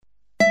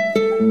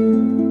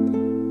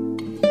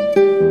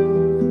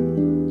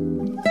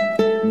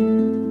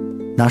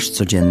Nasz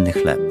codzienny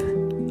chleb.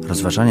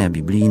 Rozważania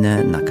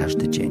biblijne na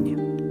każdy dzień.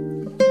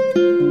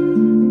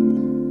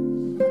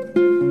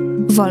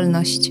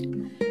 Wolność.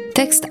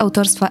 Tekst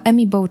autorstwa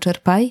Amy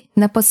Boucher-Pye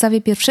na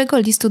podstawie pierwszego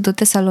listu do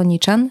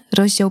Tesaloniczan,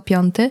 rozdział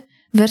 5,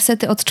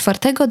 wersety od 4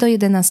 do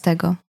 11.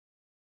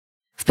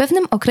 W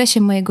pewnym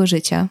okresie mojego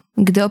życia,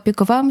 gdy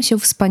opiekowałam się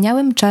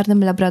wspaniałym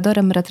czarnym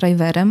labradorem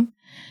retrieverem,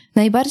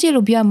 najbardziej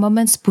lubiłam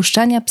moment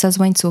spuszczania psa z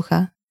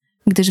łańcucha,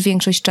 gdyż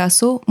większość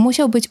czasu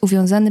musiał być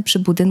uwiązany przy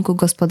budynku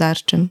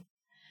gospodarczym.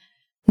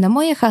 Na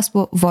moje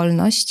hasło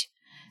 „Wolność”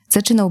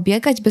 zaczynał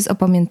biegać bez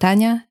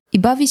opamiętania i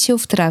bawić się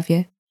w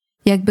trawie,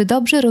 jakby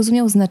dobrze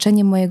rozumiał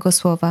znaczenie mojego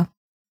słowa.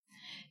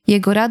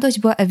 Jego radość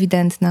była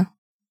ewidentna.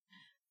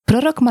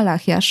 Prorok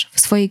Malachiasz w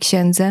swojej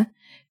księdze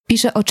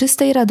pisze o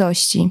czystej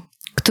radości,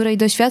 której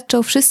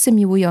doświadczą wszyscy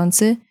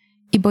miłujący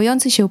i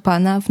bojący się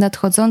Pana w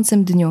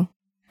nadchodzącym dniu.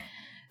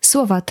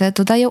 Słowa te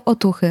dodają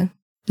otuchy,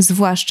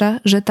 zwłaszcza,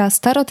 że ta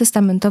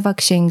starotestamentowa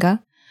księga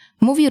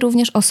mówi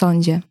również o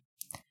sądzie.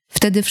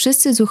 Wtedy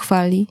wszyscy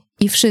zuchwali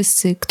i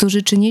wszyscy,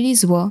 którzy czynili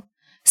zło,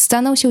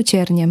 staną się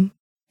cierniem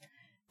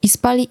i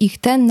spali ich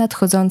ten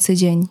nadchodzący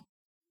dzień.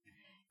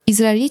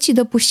 Izraelici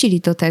dopuścili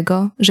do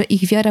tego, że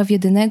ich wiara w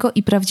jedynego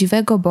i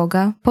prawdziwego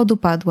Boga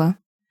podupadła.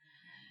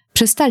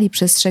 Przestali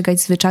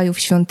przestrzegać zwyczajów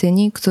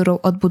świątyni, którą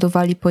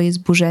odbudowali po jej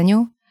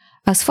zburzeniu,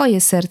 a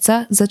swoje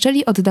serca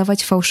zaczęli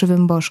oddawać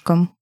fałszywym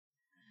bożkom.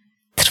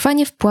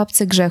 Trwanie w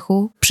pułapce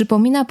grzechu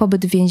przypomina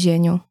pobyt w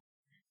więzieniu.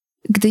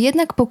 Gdy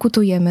jednak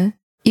pokutujemy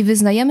i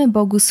wyznajemy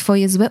Bogu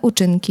swoje złe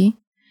uczynki,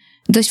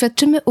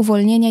 doświadczymy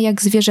uwolnienia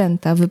jak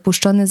zwierzęta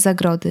wypuszczone z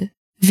zagrody,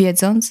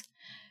 wiedząc,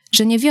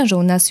 że nie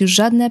wiążą nas już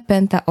żadne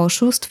pęta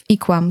oszustw i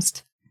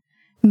kłamstw.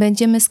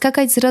 Będziemy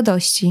skakać z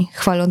radości,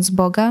 chwaląc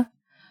Boga,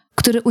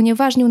 który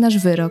unieważnił nasz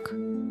wyrok.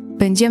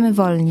 Będziemy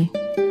wolni.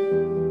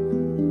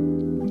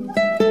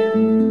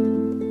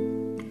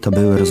 To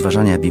były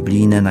rozważania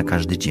biblijne na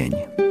każdy dzień.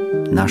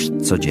 Nasz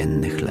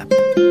codzienny chleb.